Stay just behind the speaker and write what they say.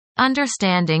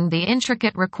Understanding the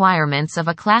intricate requirements of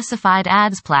a classified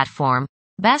ads platform,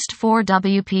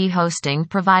 Best4WP Hosting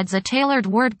provides a tailored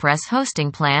WordPress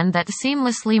hosting plan that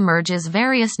seamlessly merges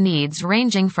various needs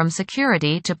ranging from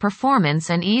security to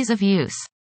performance and ease of use.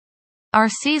 Our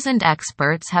seasoned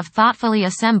experts have thoughtfully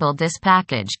assembled this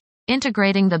package,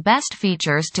 integrating the best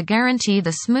features to guarantee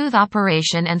the smooth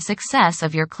operation and success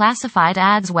of your classified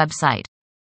ads website.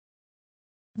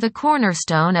 The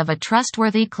cornerstone of a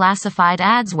trustworthy classified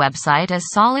ads website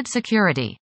is solid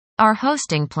security. Our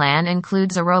hosting plan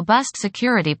includes a robust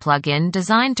security plugin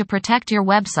designed to protect your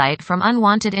website from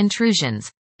unwanted intrusions,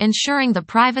 ensuring the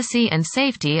privacy and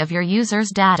safety of your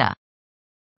users' data.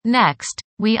 Next,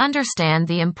 we understand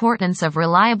the importance of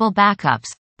reliable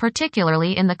backups,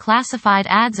 particularly in the classified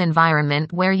ads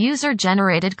environment where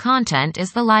user-generated content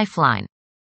is the lifeline.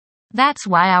 That's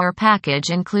why our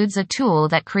package includes a tool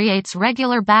that creates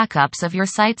regular backups of your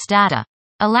site's data,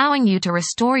 allowing you to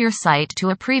restore your site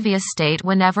to a previous state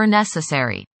whenever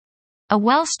necessary. A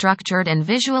well-structured and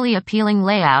visually appealing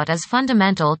layout is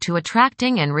fundamental to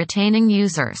attracting and retaining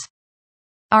users.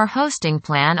 Our hosting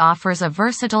plan offers a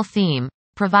versatile theme,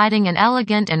 providing an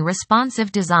elegant and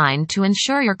responsive design to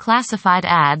ensure your classified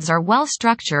ads are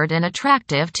well-structured and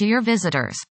attractive to your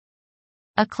visitors.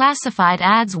 A classified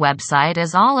ads website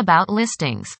is all about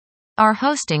listings. Our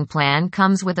hosting plan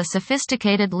comes with a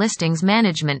sophisticated listings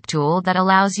management tool that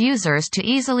allows users to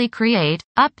easily create,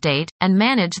 update, and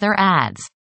manage their ads.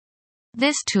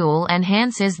 This tool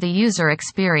enhances the user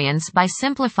experience by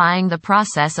simplifying the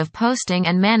process of posting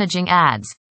and managing ads.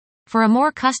 For a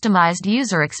more customized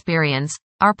user experience,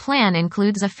 our plan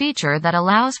includes a feature that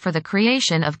allows for the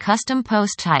creation of custom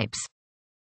post types.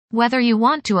 Whether you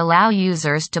want to allow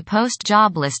users to post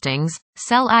job listings,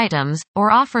 sell items, or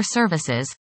offer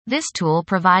services, this tool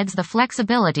provides the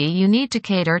flexibility you need to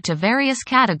cater to various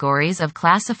categories of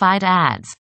classified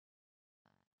ads.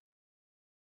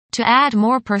 To add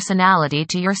more personality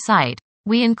to your site,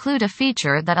 we include a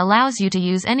feature that allows you to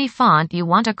use any font you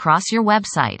want across your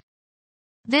website.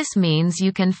 This means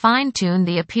you can fine-tune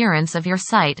the appearance of your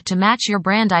site to match your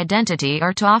brand identity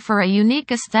or to offer a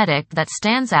unique aesthetic that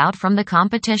stands out from the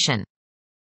competition.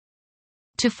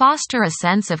 To foster a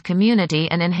sense of community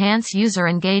and enhance user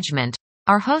engagement,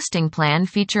 our hosting plan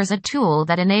features a tool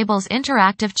that enables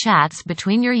interactive chats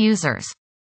between your users.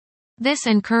 This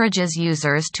encourages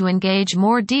users to engage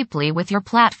more deeply with your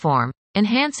platform,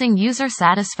 enhancing user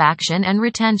satisfaction and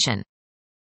retention.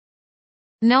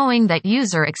 Knowing that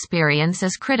user experience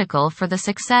is critical for the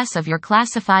success of your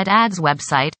classified ads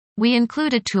website, we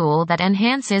include a tool that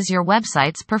enhances your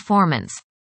website's performance.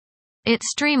 It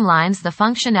streamlines the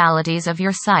functionalities of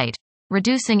your site,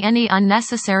 reducing any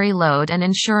unnecessary load and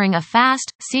ensuring a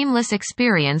fast, seamless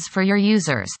experience for your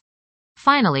users.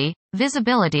 Finally,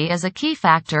 visibility is a key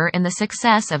factor in the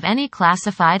success of any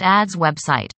classified ads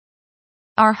website.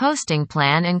 Our hosting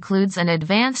plan includes an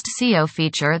advanced SEO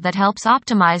feature that helps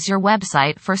optimize your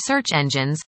website for search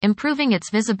engines, improving its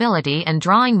visibility and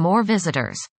drawing more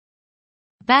visitors.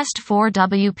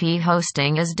 Best4WP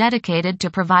Hosting is dedicated to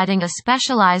providing a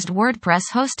specialized WordPress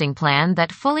hosting plan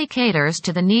that fully caters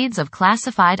to the needs of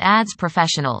classified ads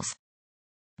professionals.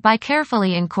 By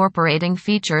carefully incorporating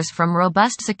features from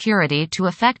robust security to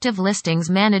effective listings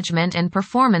management and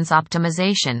performance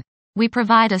optimization, we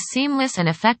provide a seamless and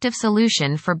effective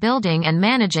solution for building and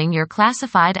managing your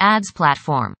classified ads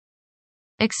platform.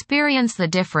 Experience the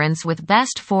difference with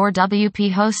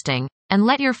Best4WP Hosting, and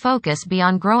let your focus be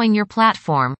on growing your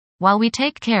platform, while we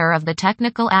take care of the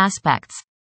technical aspects.